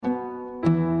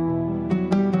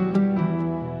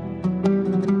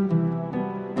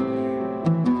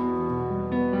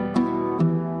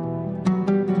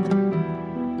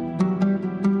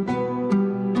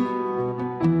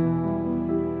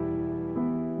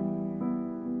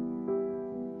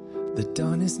The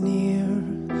dawn is near,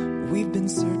 we've been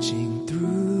searching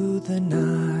through the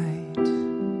night,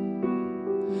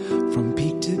 from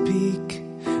peak to peak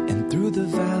and through the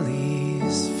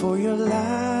valleys for your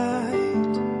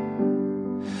light.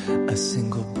 A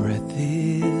single breath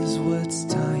is what's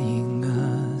tying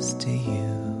us to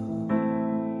you,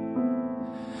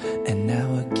 and now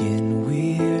again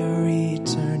we're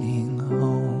returning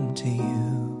home to you.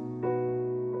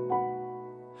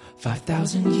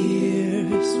 5,000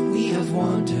 years we have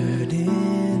wandered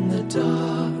in the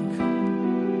dark,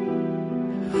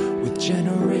 with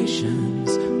generations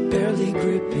barely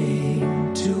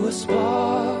gripping to a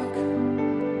spark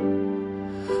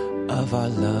of our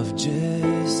love.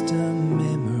 Just a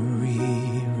memory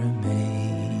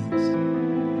remains,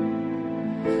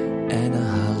 and a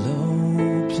hollow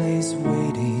place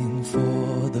waiting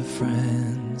for the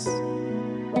friends.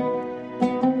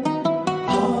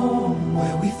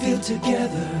 Feel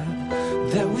together,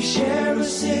 that we share a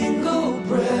single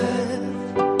breath.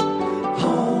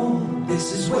 Home, this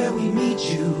is where we meet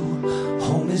you.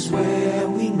 Home is where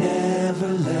we never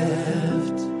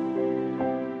left.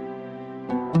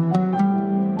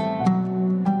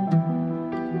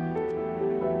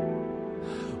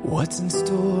 What's in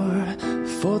store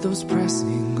for those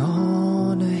pressing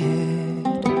on ahead?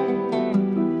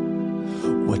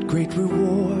 What great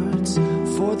rewards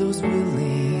for those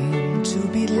willing to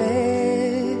be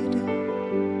led.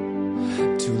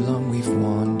 Too long we've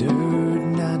wandered,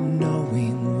 not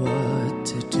knowing what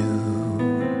to do.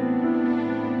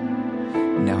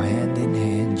 Now hand in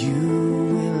hand you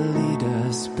will lead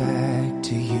us back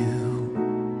to you.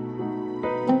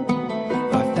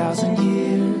 5,000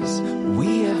 years we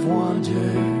have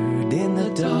wandered in the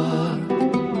dark,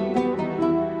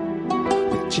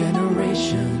 with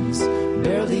generations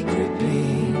barely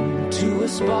gripping to a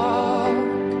spark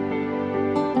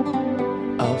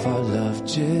of our love.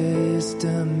 Just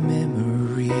a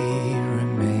memory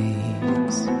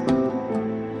remains,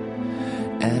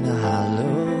 and a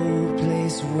hollow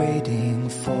place waiting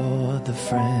for the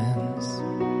friends.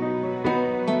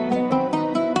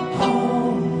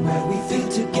 Home, where we feel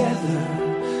together,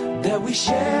 that we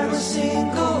share a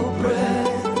single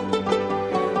breath.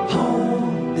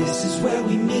 Home, this is where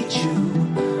we meet you.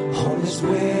 Home is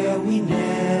where we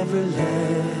never left.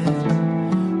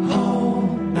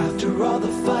 After all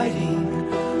the fighting,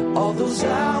 all those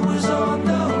hours on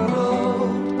the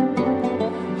road.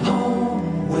 Home,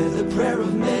 where the prayer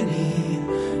of many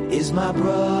is my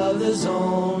brother's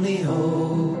only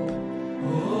hope.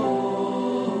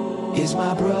 Is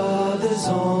my brother's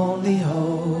only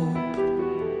hope.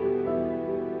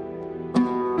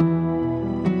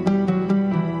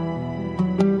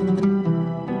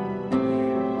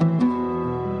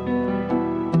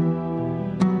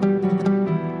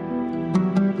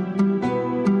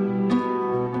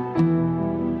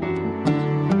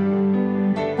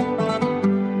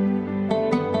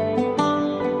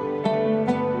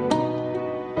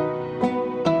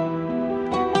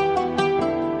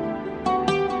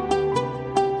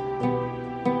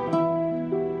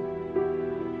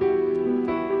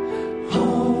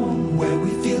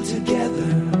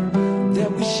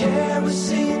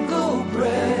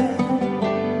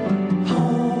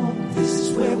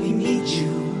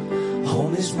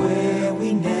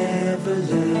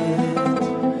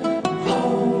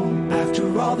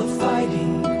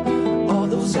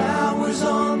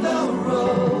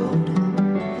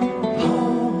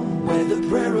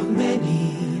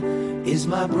 Is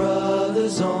my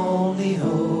brother's only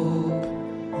hope.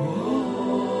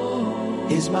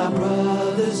 Is my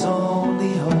brother's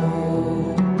only hope.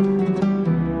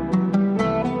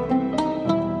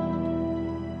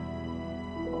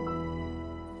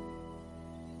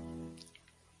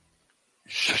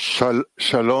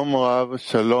 שלום רב,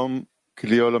 שלום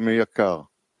כלי עולמי יקר.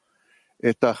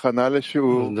 את ההכנה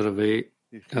לשיעור. Здравей,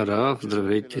 Рав,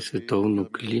 здравейте, световно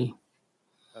кли.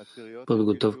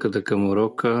 Подготовката към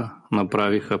урока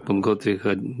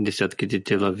подготвиха десятките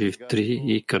Телавив 3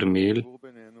 и Кармиел.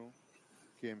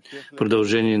 В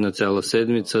продължение на цяла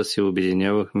седмица се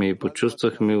обединявахме и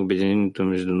почувствахме обединението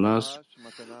между нас,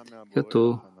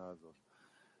 като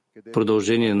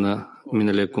продължение на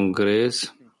миналия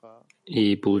конгрес,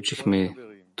 и получихме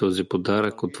този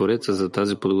подарък от Твореца за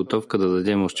тази подготовка, да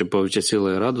дадем още повече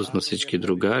сила и радост на всички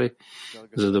другари,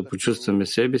 за да почувстваме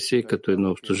себе си като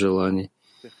едно общо желание.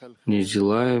 Ние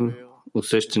желаем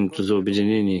усещането за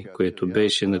обединение, което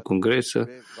беше на конгреса,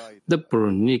 да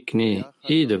проникне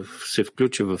и да се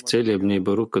включи в целия Бней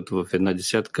Барух, като в една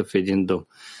десятка в един дом.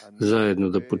 Заедно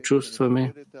да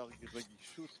почувстваме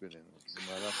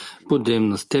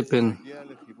подемна степен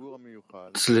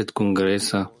след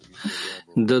Конгреса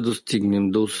да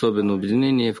достигнем до особено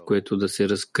обединение, в което да се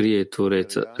разкрие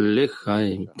Твореца.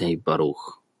 Лехай ней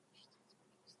Барух.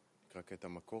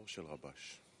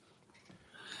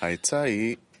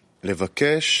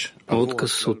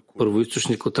 Отказ от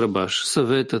първоизточник от Рабаш.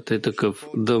 Съветът е такъв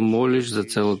да молиш за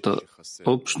цялата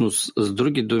общност. С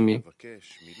други думи,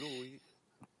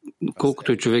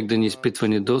 колкото и човек да ни изпитва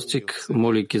недостиг,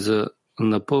 молейки за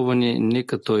напълване,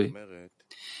 нека той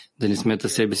да не смята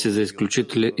себе си за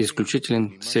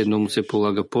изключителен, все едно му се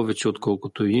полага повече,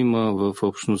 отколкото има в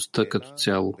общността като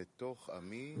цяло.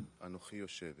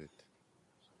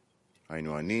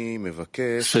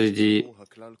 Среди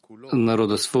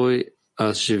народа свой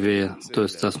аз живея, т.е.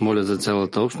 аз моля за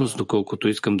цялата общност, доколкото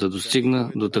искам да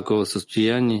достигна до такова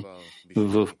състояние,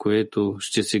 в което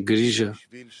ще се грижа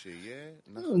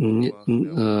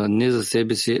не за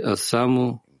себе си, а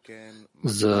само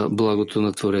за благото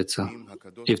на Твореца.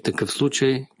 И в такъв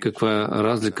случай, каква е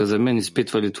разлика за мен?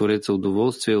 Изпитва ли Твореца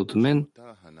удоволствие от мен?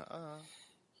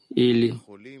 Или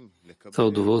това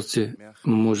удоволствие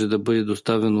може да бъде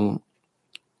доставено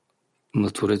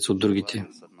на Твореца от другите?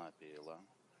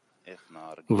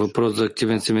 Въпрос за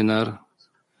активен семинар.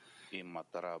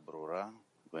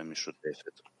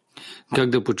 Как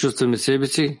да почувстваме себе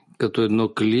си като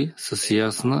едно кли с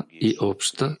ясна и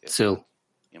обща цел?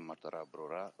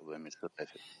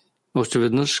 Още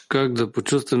веднъж, как да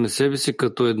почувстваме себе си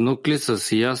като едно кли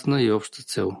с ясна и обща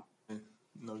цел?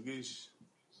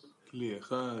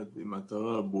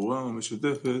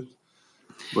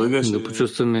 Да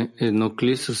почувстваме едно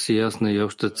кли с ясна и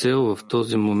обща цел в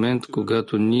този момент,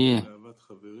 когато ние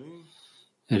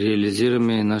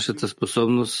реализираме нашата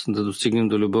способност да достигнем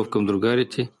до любов към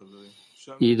другарите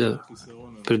и да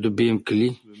придобием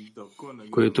кли,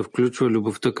 което включва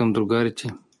любовта към другарите.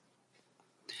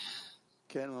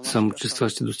 Само че с това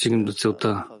ще достигнем до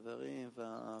целта.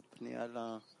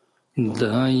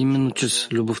 Да, именно чрез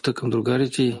любовта към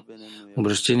другарите и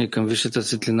обращение към висшата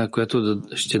светлина, която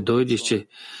ще дойде и ще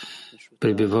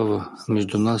пребивава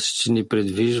между нас, ще ни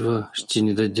предвижва, ще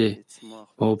ни даде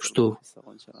общо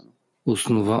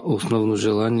основно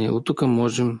желание. От тук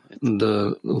може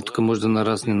да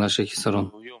нарасне нашия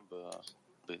хисарон.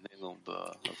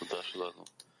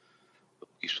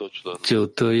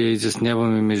 Целта я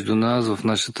изясняваме между нас в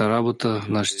нашата работа, в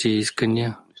нашите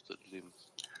искания.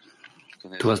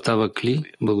 Това става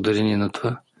кли, благодарение на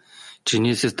това, че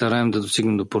ние се стараем да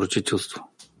достигнем до поръчителство.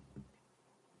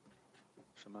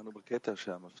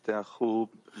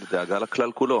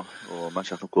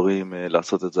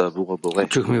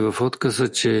 Чухме в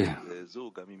отказа, че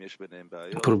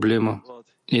проблема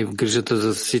е в грижата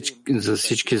за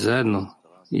всички заедно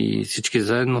и всички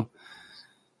заедно.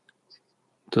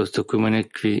 Тоест, ако има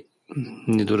някакви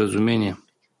недоразумения,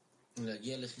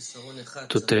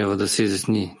 то трябва да се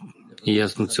изясни и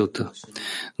ясно целта.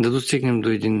 Да достигнем до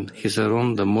един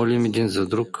хисарон, да молим един за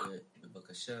друг.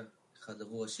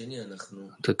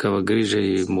 Такава грижа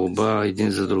и молба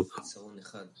един за друг.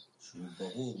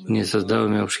 Ние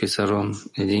създаваме общ хисарон,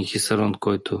 един хисарон,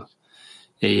 който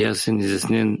е ясен,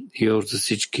 изяснен и общ за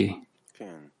всички.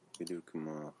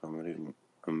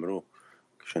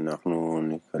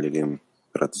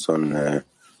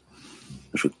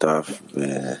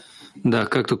 Да,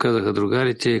 както казаха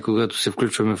другарите, когато се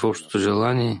включваме в общото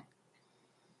желание,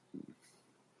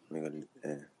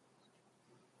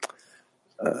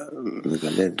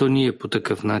 то ние по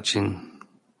такъв начин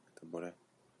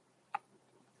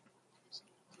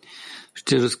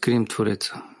ще разкрием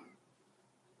Твореца.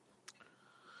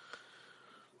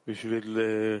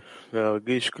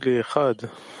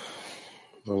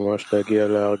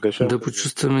 Да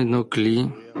почувстваме едно кли,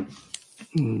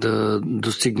 да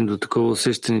достигнем до такова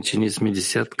усещане, че ние сме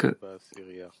десятка.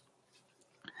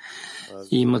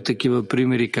 И има такива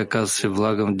примери, как аз се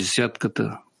влагам в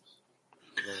десятката.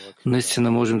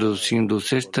 Наистина можем да достигнем до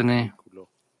усещане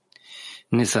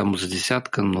не само за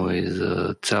десятка, но и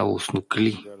за цялостно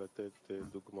кли.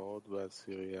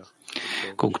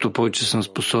 Колкото повече съм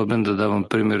способен да давам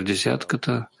пример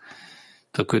десятката,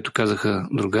 това, което казаха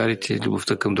другарите,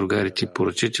 любовта към другарите и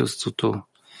поръчителството,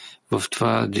 в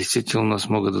това действително аз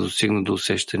мога да достигна до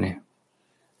усещане.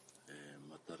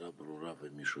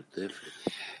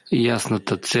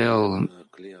 Ясната цел,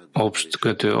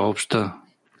 която е обща,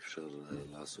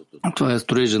 това е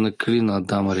строежа на кли на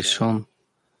Адам Ришон.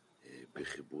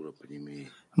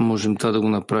 Можем това да го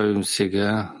направим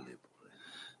сега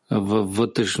във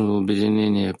вътрешно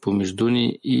обединение помежду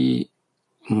ни и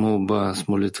молба с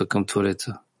молитва към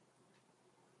Твореца.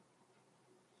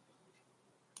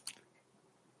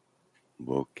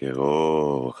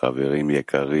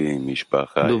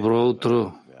 Добро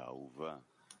утро,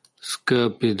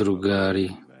 Скъпи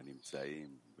другари,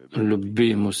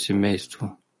 любимо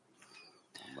семейство,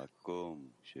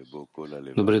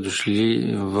 добре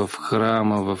дошли в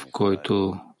храма, в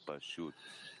който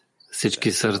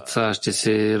всички сърца ще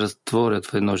се разтворят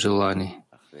в едно желание,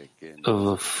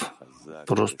 в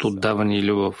просто отдаване и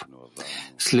любов.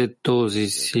 След този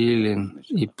силен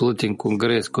и плътен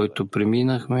конгрес, който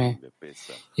преминахме,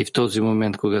 и в този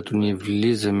момент, когато ние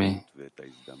влизаме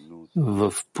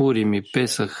в Пурим и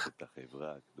Песах,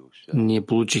 ние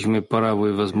получихме право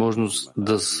и възможност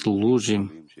да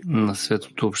служим на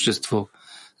светото общество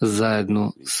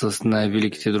заедно с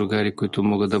най-великите другари, които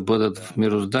могат да бъдат в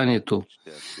мирозданието,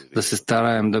 да се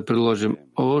стараем да приложим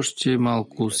още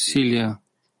малко усилия,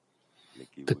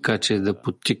 така че да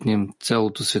подтикнем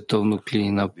цялото световно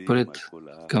кли напред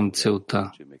към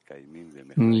целта.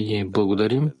 Ние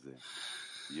благодарим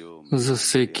за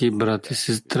всеки брат и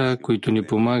сестра, които ни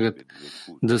помагат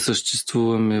да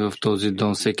съществуваме в този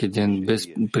дом всеки ден без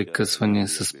прекъсване,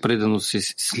 с преданост и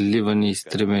сливане и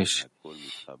стремеж,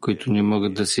 които не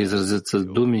могат да се изразят с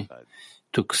думи.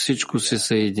 Тук всичко се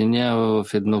съединява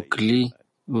в едно кли,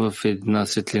 в една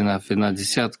светлина, в една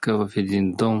десятка, в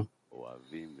един дом.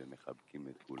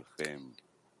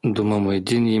 Дома му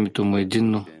един и името му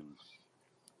единно.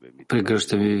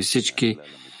 Прегръщаме ви всички.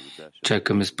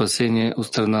 Чакаме спасение от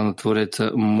страна на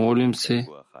Твореца. Молим се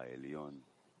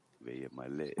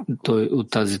той от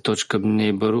тази точка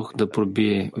Бней Барух да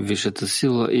пробие висшата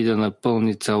сила и да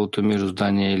напълни цялото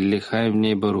мироздание. Лехаим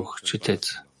Бней Барух,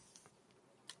 четец.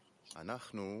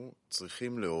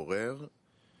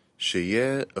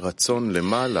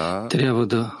 Трябва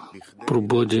да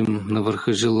пробудим на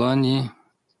върха желание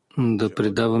да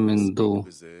предаваме надолу.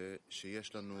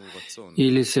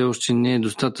 Или все още не е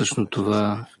достатъчно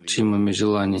това, че имаме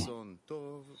желание.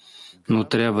 Но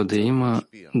трябва да има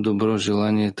добро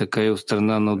желание така и от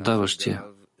страна на отдаващия.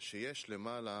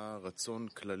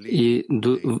 И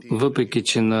въпреки,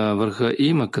 че на върха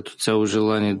има като цяло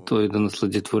желание той да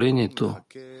наслади творението,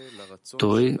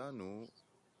 той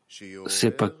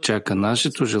все пак чака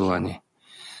нашето желание,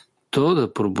 то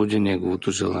да пробуди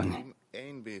неговото желание.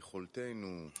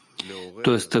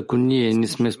 Тоест, ако ние не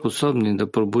сме способни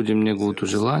да пробудим неговото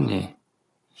желание,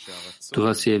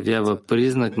 това се явява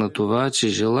признак на това, че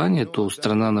желанието от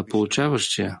страна на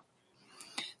получаващия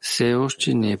все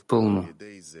още не е пълно.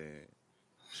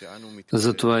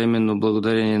 Затова именно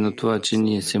благодарение на това, че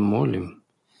ние се молим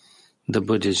да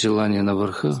бъде желание на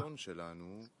върха,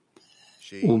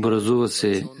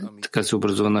 така се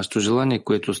образува нашето желание,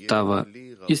 което става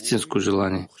истинско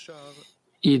желание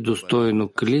и достойно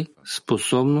кли,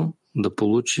 способно да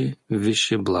получи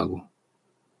висше благо.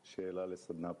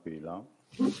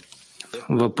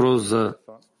 Въпрос за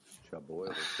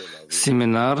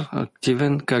семинар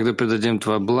активен, как да предадем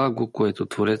това благо, което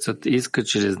Творецът иска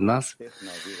чрез нас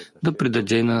да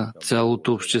предаде на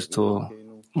цялото общество.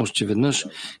 Още веднъж,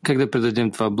 как да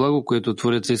предадем това благо, което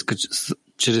Творецът иска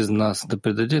чрез нас да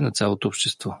предаде на цялото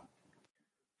общество.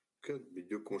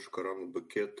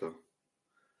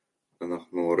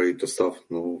 אנחנו הרי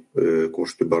התאספנו, כמו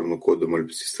שדיברנו קודם, על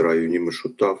בסיס רעיוני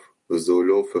משותף, וזה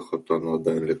לא הופך אותנו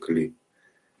עדיין לכלי.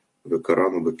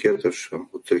 וקראנו בקטע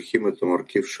שאנחנו צריכים את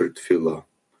המרכיב של תפילה.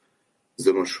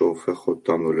 זה מה שהופך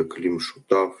אותנו לכלי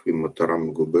משותף, עם מטרה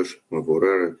מגובשת,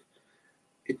 מבוררת.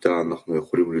 איתה אנחנו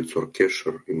יכולים ליצור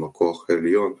קשר עם הכוח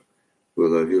העליון,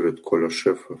 ולהעביר את כל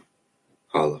השפע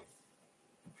הלאה.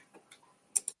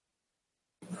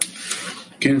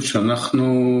 כן, שאנחנו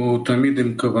תמיד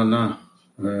עם כוונה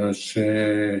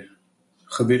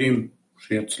שחברים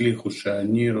שיצליחו,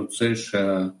 שאני רוצה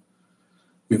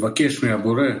מבקש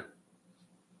מהבורא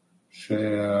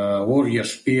שהאור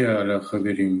ישפיע על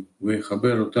החברים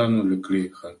ויחבר אותנו לכלי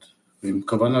אחד. ועם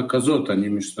כוונה כזאת אני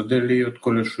משתדל להיות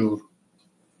כל השיעור.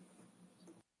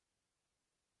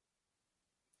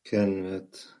 כן,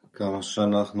 כמה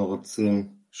שאנחנו רוצים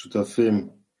שותפים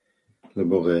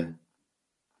לבורא.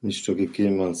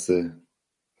 משתוקקים על זה,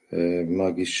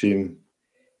 מרגישים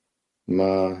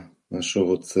מה שהוא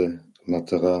רוצה,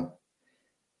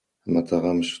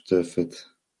 המטרה משותפת,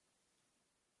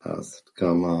 אז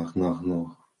כמה אנחנו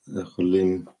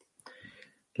יכולים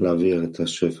להעביר את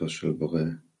השפע של בורא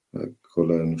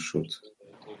לכל האנושות.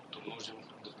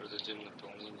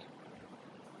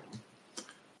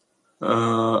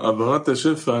 העברת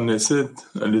השפע נעשית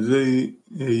על ידי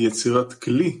יצירת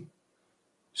כלי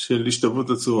של השתוות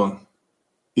הצורה.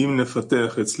 אם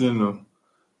נפתח אצלנו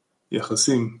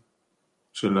יחסים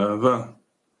של אהבה,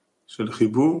 של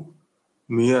חיבור,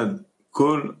 מיד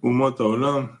כל אומות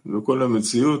העולם וכל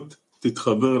המציאות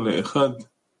תתחבר לאחד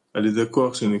על ידי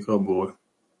כוח שנקרא בורא.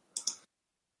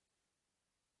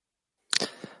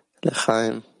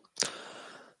 לחיים,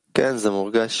 כן, זה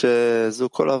מורגש שזו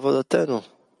כל עבודתנו.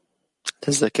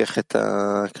 לזכך את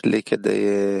הכלי כדי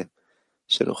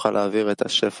שנוכל להעביר את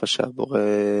השפע שהבורא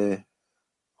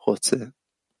רוצה.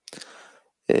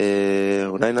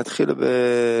 אולי נתחיל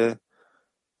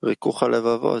בריכוך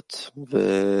הלבבות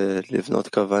ולבנות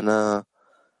כוונה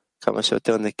כמה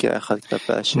שיותר נקייה אחד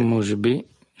כלפי השני. Може би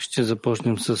ще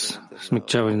започнем с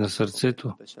смягчаване на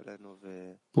сърцето,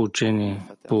 по учение,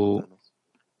 по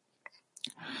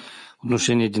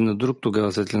отношение един на друг,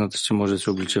 тогава светлината ще може да се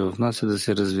облича в нас и да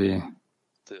се развие.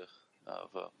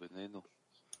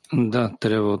 Да,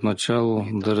 трябва отначало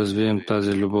да развием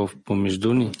тази любов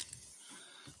помежду ни,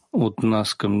 от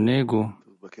нас към него.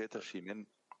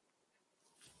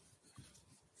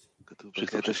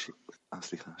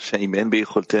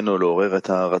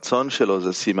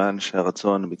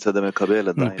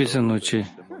 Написано е,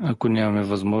 че ако нямаме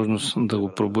възможност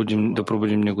да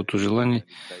пробудим негото желание,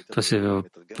 това се е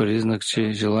признак,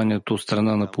 че желанието от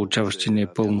страна на получаващи не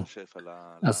е пълно.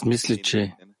 Аз мисля,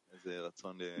 че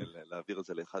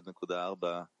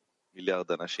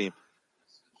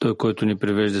той, който ни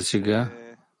привежда сега,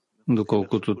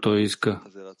 доколкото той иска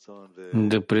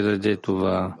да придаде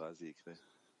това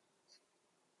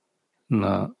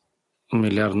на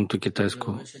милиардното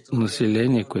китайско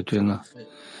население, което е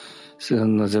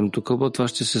на земното кълбо, това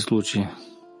ще се случи.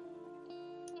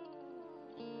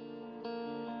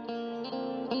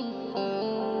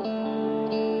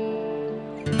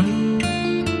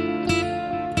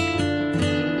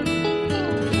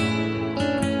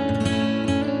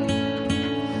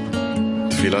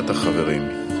 תפילת החברים.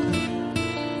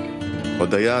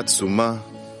 הודיה עצומה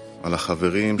על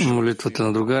החברים. Молитвата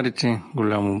на другарите,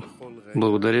 голямо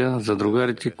благодаря за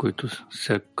другарите, които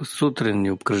всяка сутрин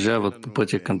ни обкръжават по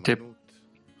пътя към теб.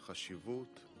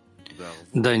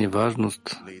 Дай ни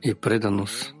важност и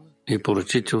преданост и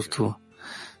поръчителство,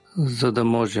 за да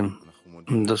можем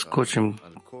да скочим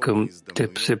към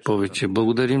теб все повече.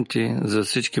 Благодарим ти за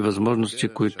всички възможности,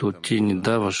 които ти ни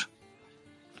даваш,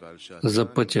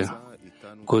 за пътя,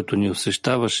 който ни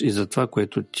усещаваш и за това,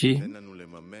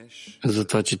 за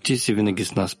това, че ти си винаги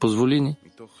с нас. Позволи ни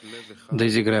да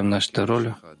изиграем нашата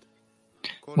роля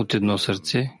от едно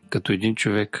сърце, като един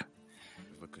човек,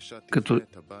 като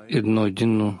едно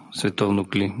единно световно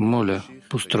кли. Моля,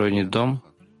 построй ни дом,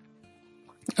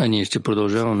 а ние ще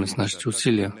продължаваме с нашите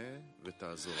усилия.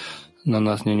 На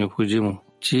нас не е необходимо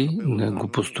ти да го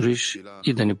построиш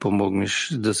и да ни помогнеш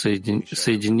да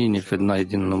съедини ни в една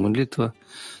единна молитва,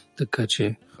 така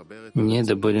че ние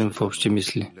да бъдем в общи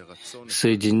мисли.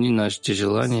 Съедини нашите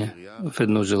желания в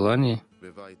едно желание,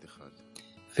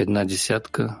 в една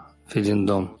десятка, в един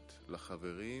дом.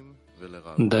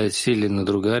 Дай сили на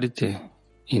другарите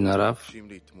и на Рав.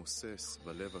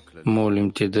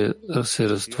 Молим те да се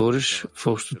разтвориш в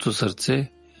общото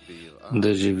сърце,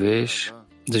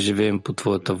 да живеем по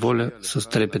твоята воля с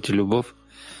трепет и любов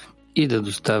и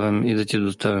да ти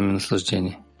доставяме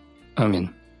наслаждение. Амин.